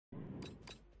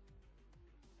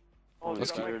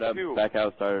Let's keep it up. Back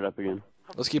out. Start it up again.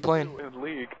 Let's keep playing. In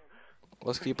league.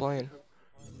 Let's keep playing.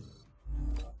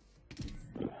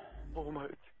 Oh my!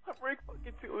 I'm rank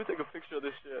fucking 2. Let me take a picture of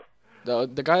this shit.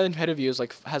 The guy ahead of you is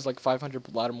like has like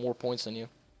 500 lot more points than you.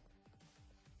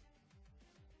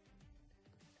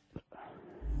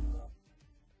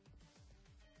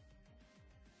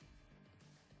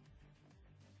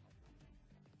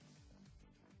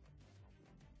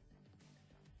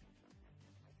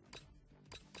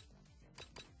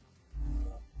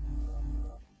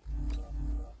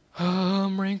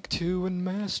 I'm rank 2 in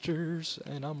Masters,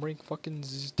 and I'm rank fucking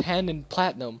 10 in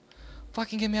Platinum.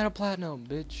 Fucking get me out of Platinum,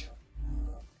 bitch.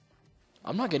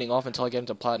 I'm not getting off until I get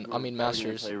into Platinum. I mean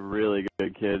Masters. Play really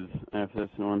good kids after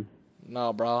this one.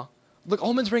 Nah, bro. Look,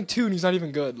 Omen's rank 2 and he's not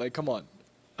even good. Like, come on.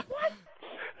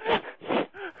 Oh,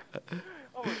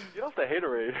 get off the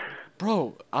haterade.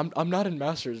 Bro, I'm not in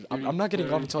Masters. I'm not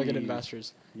getting off until I get in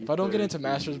Masters. If I don't get into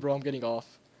Masters, bro, I'm getting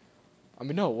off. I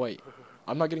mean, no, wait.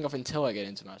 I'm not getting off until I get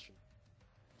into Masters.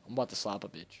 I'm about to slap a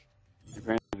bitch. Your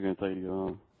parents are gonna tell you to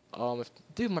go home.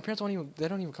 Dude, my parents they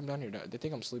don't even come down here. They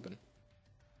think I'm sleeping.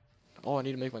 Oh, I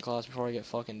need to make my class before I get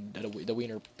fucking the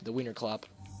wiener clap.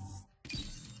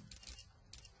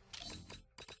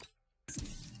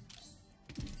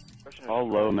 All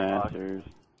low Masters.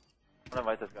 I'm gonna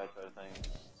invite this guy to the thing.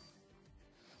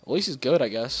 At least he's good, I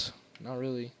guess. Not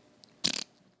really.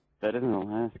 That isn't the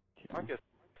last. Marcus,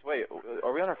 wait,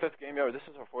 are we on our 5th game yet? This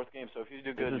is our 4th game, so if you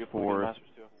do good, you're playing Masters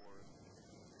too.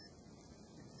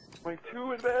 Rank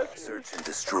 2 in Masters. Search and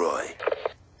destroy.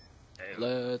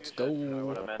 Let's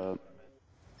go.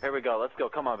 Here we go. Let's go.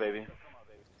 Come on, baby.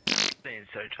 Been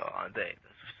search all day.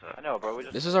 I know, bro.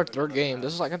 This is our 3rd game.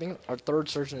 This is like I think our 3rd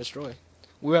search and destroy.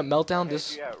 We went meltdown.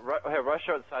 This. Yeah, hey, rush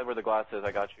outside where the glass is.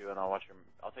 I got you, and I'll watch your.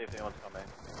 I'll tell you if anyone's coming.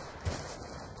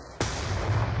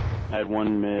 I had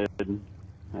one mid.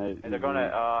 Hey, they're going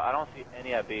to. I don't see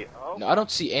any at B. Oh. No, I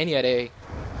don't see any at A.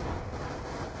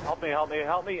 Help me! Help me!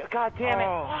 Help me! God damn it!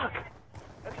 Fuck!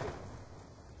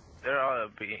 They're all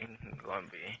at B. Going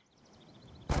B.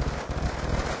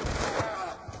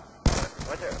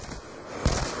 Right there.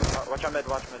 Watch on mid.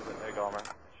 Watch mid. There you go, Omar.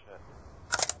 Shit.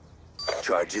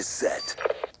 Charges set.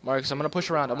 Marcus, I'm gonna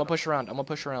push around. I'm gonna push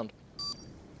around.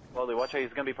 Slowly. Watch out. He's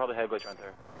gonna be probably head glitch right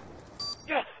there.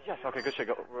 Yes. Yes. Okay. Good shit.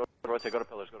 Go. Rotate. Go to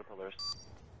pillars. Go to pillars.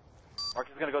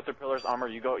 Marcus is gonna go through pillars. Armor.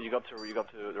 You go up to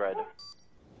the red.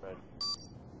 Red.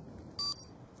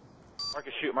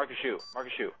 Marcus shoot. Marcus shoot.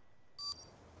 Marcus shoot.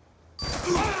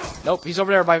 Nope, he's over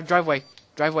there by driveway.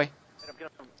 Driveway. Get him.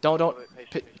 Don't.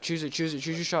 Wait, Choose it. Choose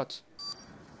your shots.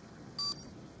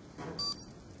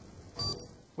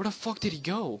 Where the fuck did he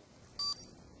go?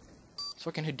 It's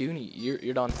fucking Hadooni.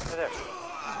 You're done. Right there.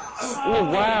 Oh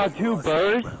wow, 2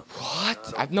 bursts.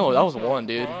 What? No, that was 1,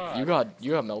 dude. You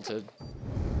got melted.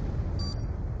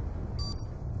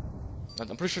 I'm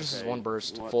pretty sure this is 1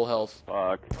 burst. Full health.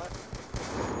 Fuck.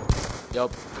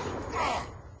 Yup.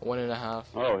 1.5.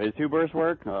 Oh, his 2 bursts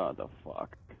work? Oh, the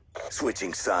fuck.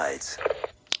 Switching sides.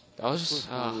 That was just.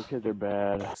 These kids are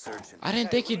bad. I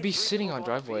didn't think he'd be sitting on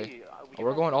driveway. Oh,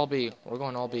 we're going all B. We're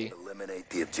going all B. Eliminate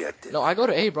the objective. No, I go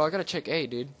to A, bro. I gotta check A,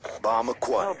 dude. Bomb No,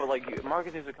 acquired. but like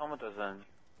Marcus needs to come with us then.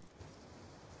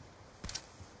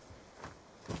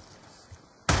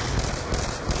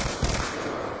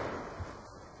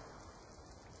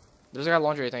 There's a guy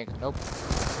laundry, I think. Nope.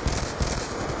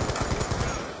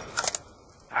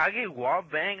 I get wall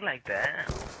bang like that.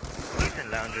 He's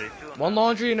in laundry too. 1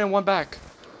 laundry and then 1 back.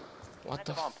 What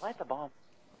the? Plant the bomb.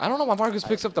 I don't know why Marcus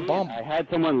picks up the bomb. I had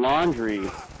someone laundry.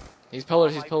 He's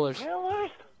pillars. He's pillars.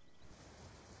 Pillars.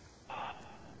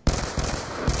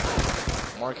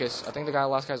 Marcus, I think the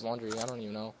last guy's laundry. I don't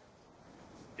even know.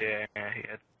 Yeah, he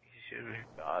should be.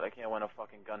 God, I can't win a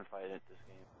fucking gunfight at this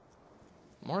game.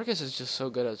 Marcus is just so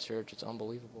good at search. It's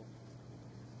unbelievable.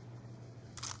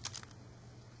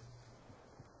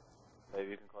 Maybe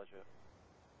you can clutch it.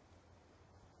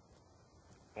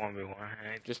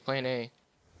 1v1. Just playing A.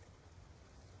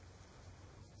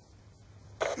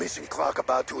 Mission clock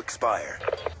about to expire.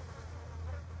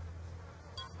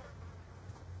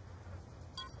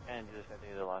 And you just had to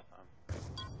hit it last time.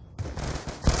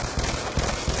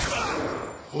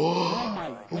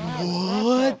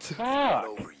 What? Not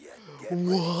over yet. Get ready for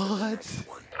the What? next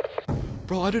one.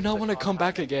 Bro, I do not want to come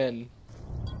back again.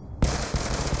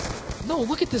 No,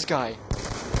 look at this guy.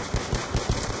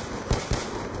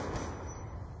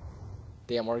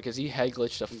 Damn, Marcus, he head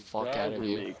glitched the fuck out of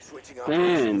you. Switching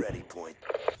operation ready point.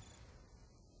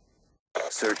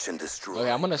 Search and destroy.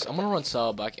 Okay, I'm gonna run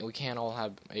sub. We can't all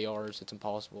have ARs. It's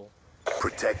impossible.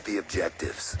 Protect the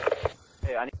objectives.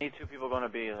 Hey, I need 2 people going to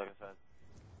B, like I said.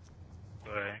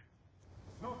 Right.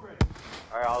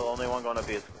 the only one going to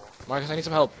B is cool. Marcus, I need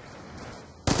some help.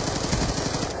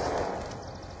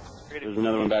 There's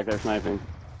another one back there sniping.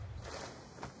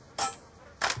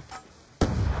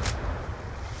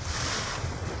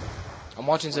 I'm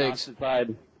watching Ziggs. Opposite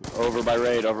side. Over by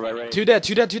raid, over by raid. Two dead,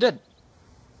 two dead, two dead.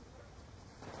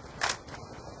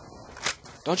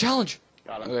 Don't challenge.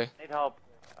 Got him. Okay. Need help.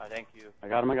 Thank you. I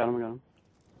got him, I got him, I got him.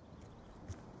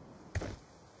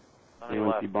 Somebody Anyone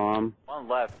left. see bomb? One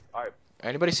left. Alright.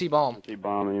 Anybody see bomb? See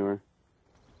bomb anywhere.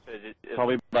 Is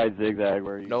Probably by zigzag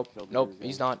where you Nope, killed the nope, zigzag.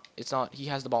 he's not. It's not. He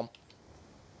has the bomb.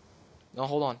 No,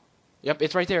 hold on. Yep,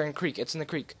 it's right there in creek. It's in the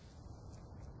creek.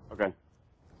 Okay.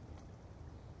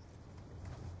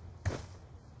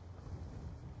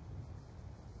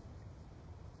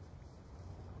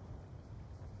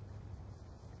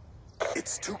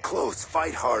 It's too close.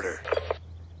 Fight harder.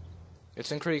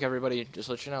 It's in creek, everybody. Just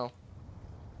let you know.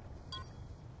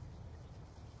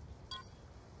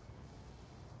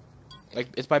 Like,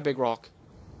 it's by Big Rock.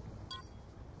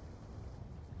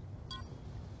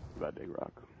 By Big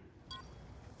Rock.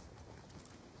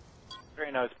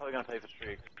 Great, no, he's probably gonna play for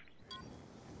streaks.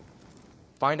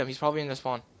 Find him. He's probably in the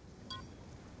spawn.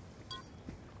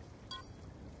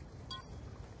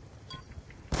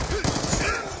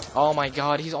 Oh my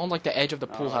god, he's on like the edge of the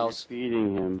pool house. You're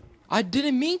feeding him. I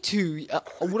didn't mean to. I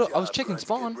was checking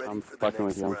spawn. I'm fucking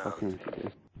with you, I'm fucking with you,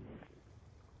 dude.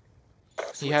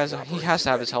 He has to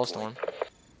have his Hellstorm.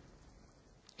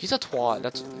 He's a twat.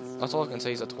 That's all I can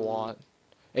say. He's a twat.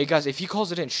 Hey guys, if he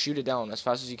calls it in, shoot it down as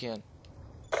fast as you can.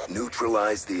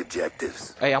 Neutralize the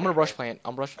objectives. Hey, I'm gonna rush plant.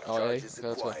 I'm rush. Oh, hey, Charges okay,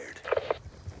 let's go. acquired.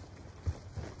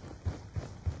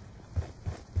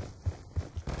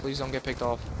 Please don't get picked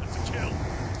off.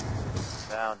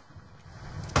 Down.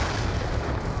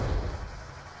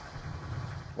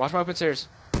 Watch my open stairs.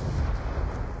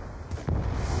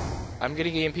 I'm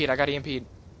getting EMP'd. I got EMP'd.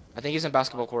 I think he's in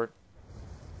basketball court.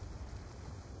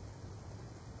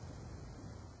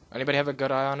 Anybody have a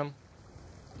good eye on him?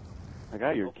 I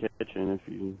got your kitchen if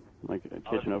you like a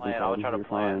kitchen open playing, I was side trying to you're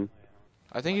plan. fine.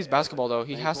 I think he's basketball though.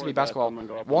 He has to be towards that, basketball. someone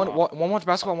go up One and off. watch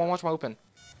basketball. One watch my open.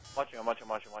 Watching you.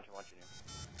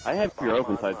 I have your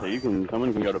open side so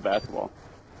someone can go to basketball.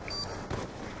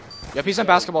 Yep, he's in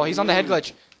basketball. He's on the head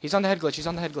glitch. He's on the head glitch. He's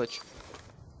on the head glitch.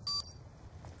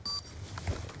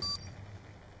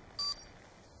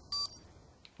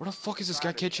 Where the fuck is this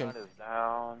guy kitchen? Sun is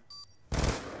down.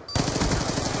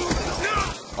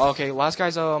 Oh, okay, last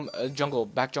guy's jungle,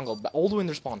 back jungle, all the way in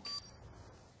their spawn.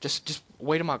 Just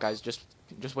wait him out, guys. Just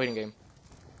waiting game.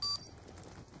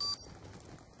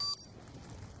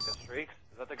 Got streaks?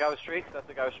 Is that the guy with streaks? That's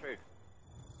the guy with streaks.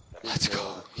 Let's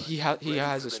go. He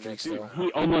has his streaks though.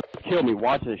 He almost killed me,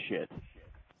 watch this shit.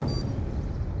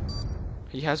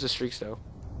 He has his streaks though.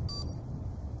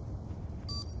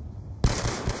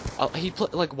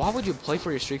 Like, why would you play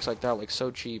for your streaks like that? Like, so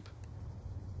cheap.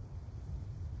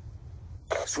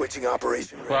 Switching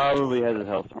operation. Probably has his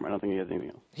health storm. I don't think he has anything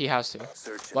else. He has to.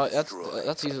 Search and But destroy.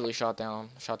 that's easily shot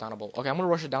downable. Okay, I'm gonna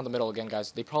rush it down the middle again,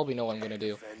 guys. They probably know what I'm gonna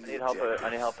do. I need help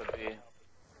at B.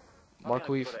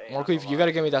 Marqueef, you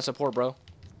gotta give me that support, bro.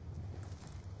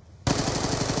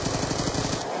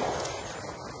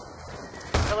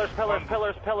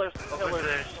 Pillars.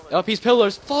 Up, he's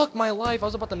pillars. Fuck my life. I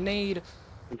was about to nade.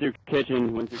 Went through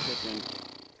kitchen.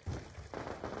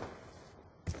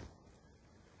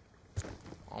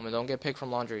 Oh man, don't get picked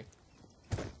from laundry.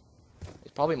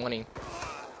 It's probably money.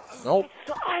 Nope.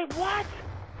 What?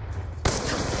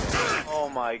 Oh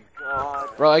my god.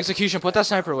 Bro, execution. Put that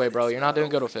sniper away, bro. You're not doing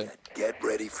good with it. Get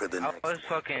ready for the I next. was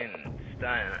fucking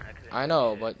stunned. couldn't I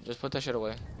know, but just put that shit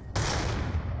away.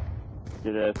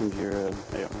 Get an SMG or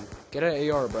AR. Get an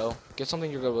AR, bro. Get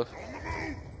something you're good with.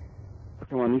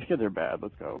 Come on, these kids are bad.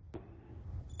 Let's go.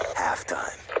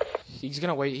 Halftime. He's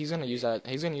gonna wait. He's gonna use that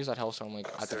Hellstorm like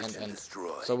at the Search and end.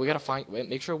 destroy. So we gotta find.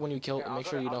 Make sure when you kill. Make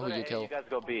sure you know who you kill. You guys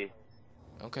go B.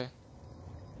 Okay.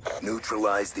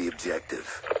 Neutralize the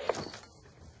objective.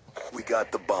 We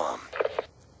got the bomb.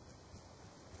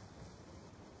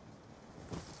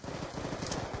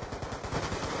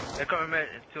 They're coming mid.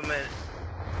 It's 2 minutes.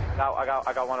 I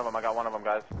got one of them,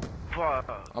 guys.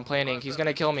 Fuck. I'm planning. He's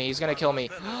gonna kill me.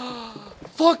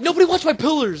 Fuck! Nobody watched my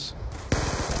pillars.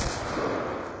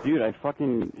 Dude, I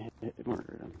fucking hit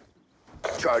murdered him.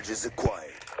 Charges acquired.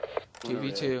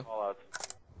 2v2. All out.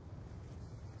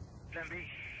 Plan B. She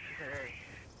said, hey.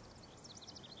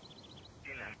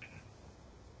 Seen them.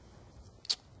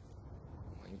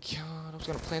 Oh my god! I was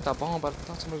gonna plant that bomb, but I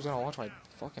thought somebody was gonna watch my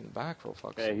fucking back for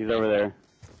fuck's Okay, sake. he's over there.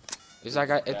 Is that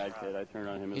guy? Bad kid, I turned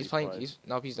on him. at He's least playing. twice.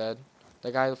 He's dead.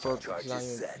 The guy for Charge he's not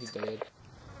is even. set. He's dead.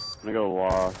 I'm gonna go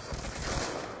lost.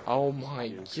 Oh my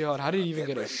god, how did he even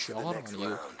get a shot on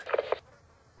you?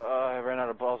 I ran out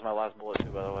of balls. My last bullet too,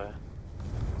 by the way.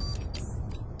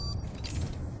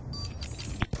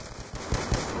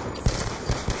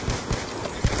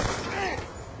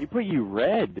 He put you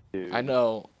red, dude. I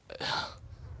know.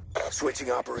 Switching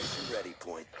operation ready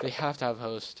point. They have to have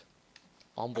host.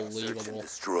 Search and Unbelievable.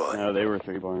 destroy. No, they were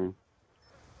 3-barring.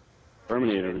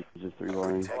 Terminator was just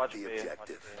 3-barring. Protect Watch the B. Watch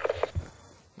objective. B.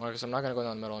 Marcus, I'm not gonna go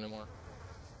down the middle anymore.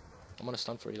 I'm gonna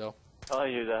stun for you though.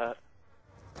 Telling you that.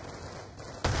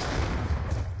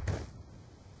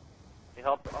 He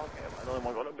helped. Okay, I don't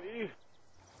want to go to B.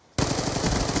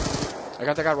 I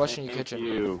got that guy rushing you Thank kitchen.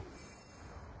 you.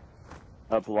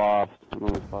 Up loft. I'm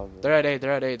almost positive. They're at A,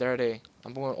 they're at A, they're at A.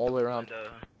 I'm going all the way around.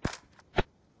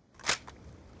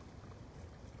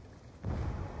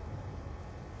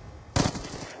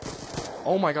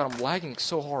 Oh my god, I'm lagging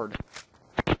so hard.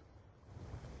 They're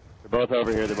both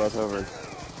over here. They're both over.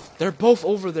 They're both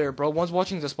over there, bro. One's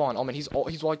watching the spawn. Oh man, he's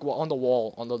like on the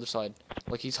wall on the other side.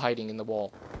 Like he's hiding in the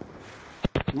wall.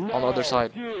 No, On the other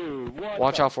side. Dude, what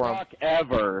Watch the out for him. fuck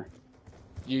Ever.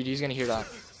 Dude, he's gonna hear that.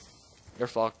 You're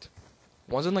fucked.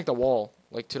 One's in like the wall,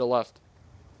 like to the left.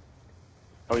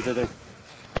 Oh, he's right there.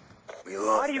 We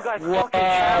lost Why do you guys What? fucking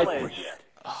challenge?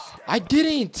 I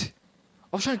didn't!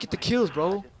 I was trying to get the kills,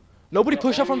 bro. Nobody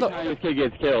pushed up from the... This kid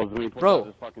gets kills when he pulls Bro, out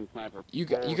this fucking sniper. You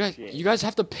Bullshit. guys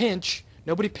have to pinch.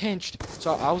 Nobody pinched,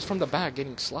 so I was from the back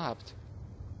getting slapped.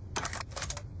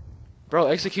 Bro,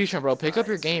 execution, bro. Pick up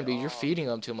your game, dude. You're feeding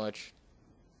them too much.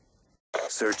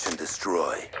 Search and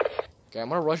destroy. Okay, I'm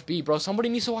gonna rush B, bro. Somebody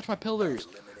needs to watch my pillars.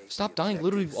 Stop dying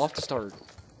literally off the start.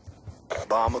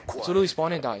 Bomb It's acquired. literally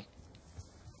spawn and die.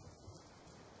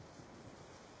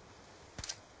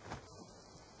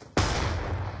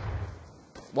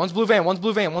 One's blue van, one's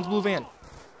blue van, one's blue van.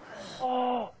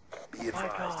 Oh, Be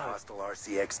advised, hostile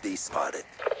RCXD spotted.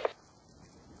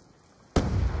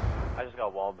 I just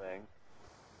got wall bang.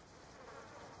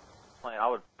 Plant. I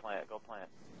would plant. Go plant.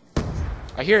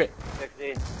 I hear it.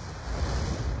 60.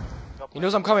 Go He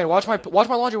knows I'm coming. Watch my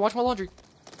laundry, watch my laundry.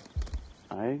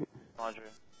 I Laundry.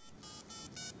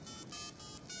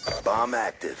 Bomb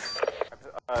active.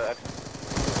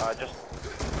 Just.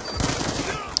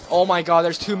 Oh my god,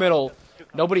 there's two middle.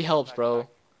 Nobody helps, bro.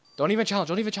 Don't even challenge,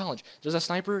 don't even challenge. There's a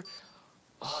sniper.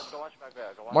 Go watch back there.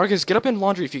 Go watch. Marcus, get up in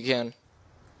laundry if you can.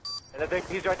 And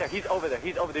he's right there. He's over there.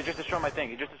 He's over there. Just destroy my thing.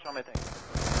 He just destroyed my thing.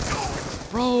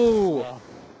 Bro!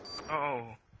 Oh.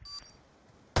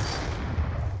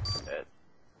 Dead.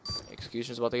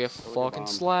 Execution's about to get fucking bomb.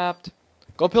 slapped.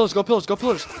 Go pillars, go pillars, go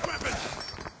pillars.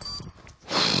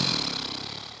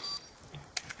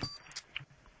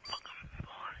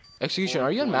 Execution,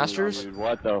 are you in Masters? Dude,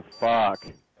 what the fuck?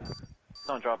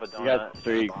 Don't drop a You donut. got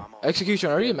streak.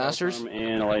 Execution, are you in Masters?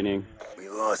 And a lightning. We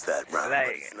lost that round, but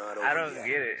Like, it's not I over don't yet.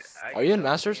 get it. Are you in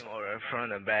Masters? Or from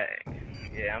the back.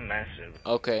 Yeah, I'm master.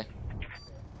 Okay.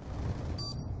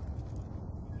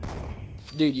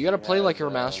 Dude, you gotta play like you're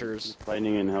Masters.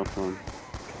 Lightning and Hellstorm.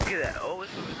 Get that always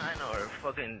behind or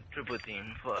fucking triple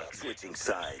team. Fuck. Switching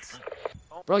sides.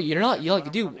 Bro, you're not, you like,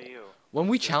 Come dude, to you. when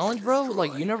we challenge, bro,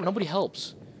 like, nobody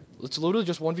helps. It's literally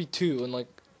just 1v2, and like,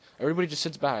 everybody just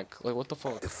sits back. Like, what the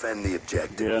fuck? Defend the Get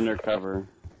objective. under cover.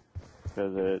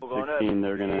 Because at We're going up. 16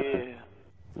 they're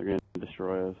Yeah. gonna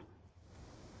destroy us.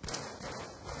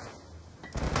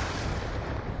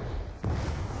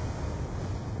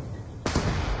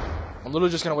 I'm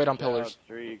literally just gonna wait on pillars.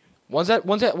 Streaks. One's at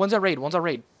raid, one's at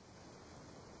raid.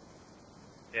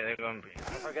 Yeah, they're gonna be.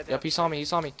 Forget Yep, he saw me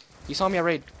at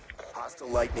raid. Hostile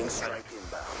lightning strike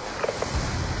inbound.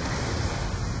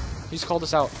 He's called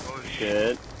us out. Oh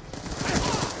shit. Shit.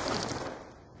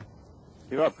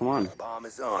 Give up, come on. Bomb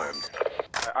is armed.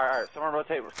 Alright. Someone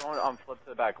rotate. Someone flip to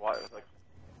the back. Watch. Like,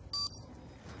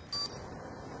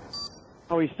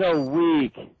 Oh, he's so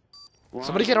weak.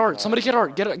 Somebody get art,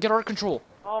 get art control.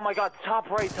 oh my god. Top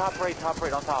right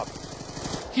on top.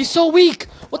 He's so weak!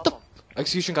 What the?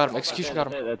 Execution got him, execution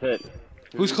got him. That's it.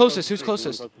 Who's closest? Who's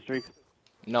closest? Closest streak?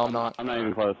 No, I'm not. I'm not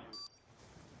even close.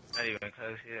 Not even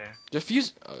close, yeah.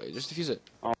 Defuse, just defuse it.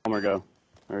 Almer go.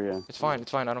 Oh yeah. It's fine,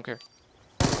 I don't care.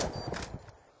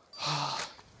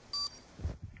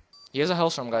 He has a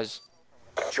Hellstorm, guys.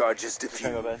 Charges Go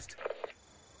diffused.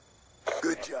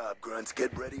 Good job, grunts.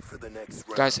 Get ready for the next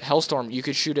round. Guys, Hellstorm, you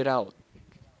could shoot it out.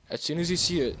 As soon as you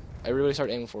see it, everybody start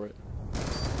aiming for it.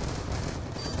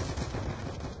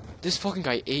 This fucking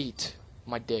guy ate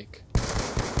my dick.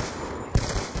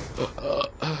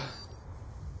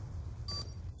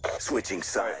 Switching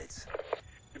sides.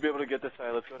 You'll be able to get this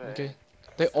side. Let's go to A. Okay.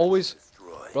 They always...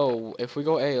 Destroy. Bro, if we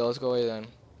go A, let's go A then.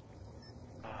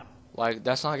 Like,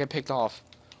 that's not get picked off.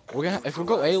 We're gonna if we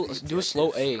go A, let's do a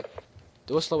slow A.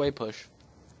 Do a slow A push.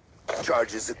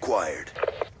 Charges acquired.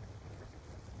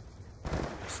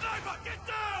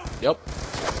 Yep.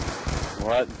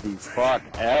 What the fuck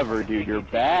ever, dude? You're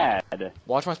bad.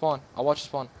 Watch my spawn. I'll watch the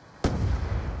spawn.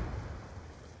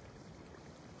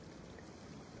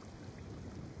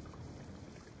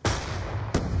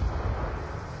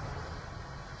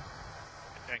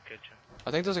 Can't catch him.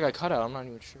 I think there's a guy cut out. I'm not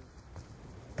even sure.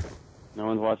 No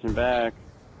one's watching back.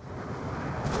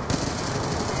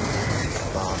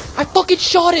 I fucking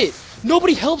shot it!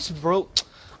 Nobody helps, bro.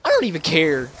 I don't even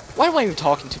care. Why am I even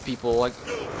talking to people? Like,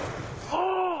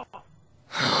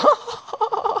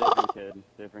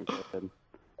 Different kid.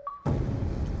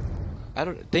 I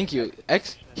don't. Thank you.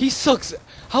 X. He sucks.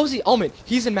 How is he? Almond.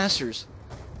 He's in Masters.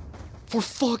 For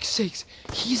fuck's sakes,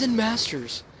 he's in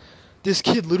Masters. This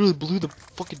kid literally blew the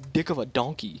fucking dick of a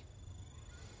donkey.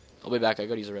 I'll be back. I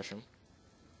gotta use the restroom.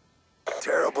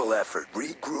 Terrible effort.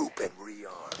 Regroup and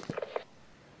rearm.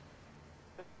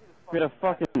 Get a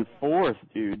fucking fourth,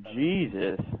 dude.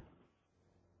 Jesus.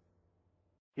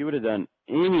 He would have done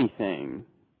anything.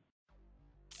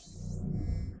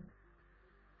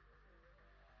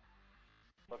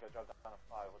 Look, I dropped down to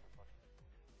 5. What the fuck?